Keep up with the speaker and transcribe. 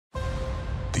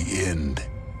The end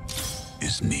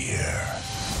is near.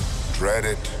 Dread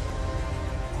it.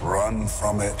 Run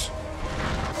from it.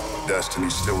 Destiny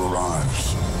still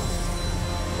arrives.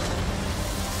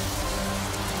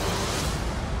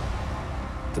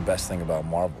 The best thing about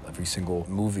Marvel, every single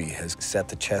movie has set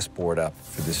the chessboard up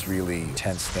for this really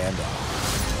tense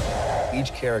standoff.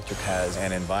 Each character has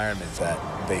an environment that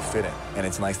they fit in, and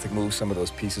it's nice to move some of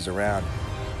those pieces around.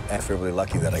 And I feel really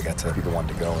lucky that I got to be the one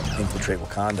to go and infiltrate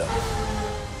Wakanda.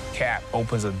 Cap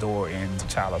opens a door in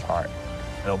T'Challa's heart.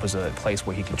 It opens a place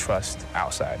where he can trust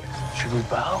outsiders. Should we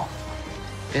bow?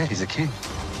 Yeah, he's a king.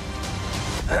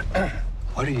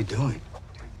 What are you doing?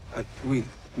 We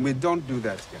don't do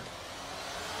that here.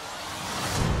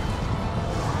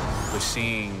 We're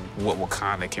seeing what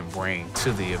Wakanda can bring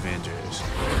to the Avengers.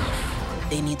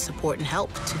 They need support and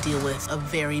help to deal with a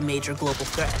very major global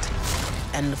threat.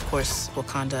 And of course,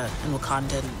 Wakanda and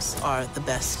Wakandans are the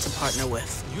best to partner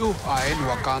with. You are in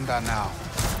Wakanda now.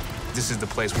 This is the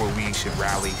place where we should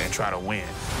rally and try to win.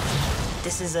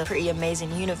 This is a pretty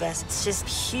amazing universe. It's just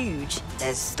huge.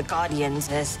 There's the Guardians,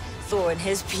 there's Thor and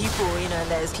his people, you know,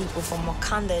 there's people from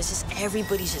Wakanda. It's just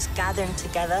everybody's just gathering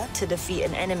together to defeat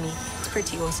an enemy. It's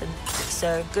pretty awesome.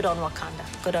 So good on Wakanda,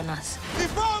 good on us.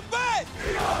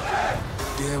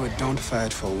 Here we don't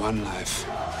fight for one life.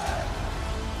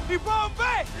 We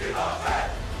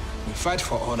fight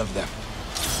for all of them.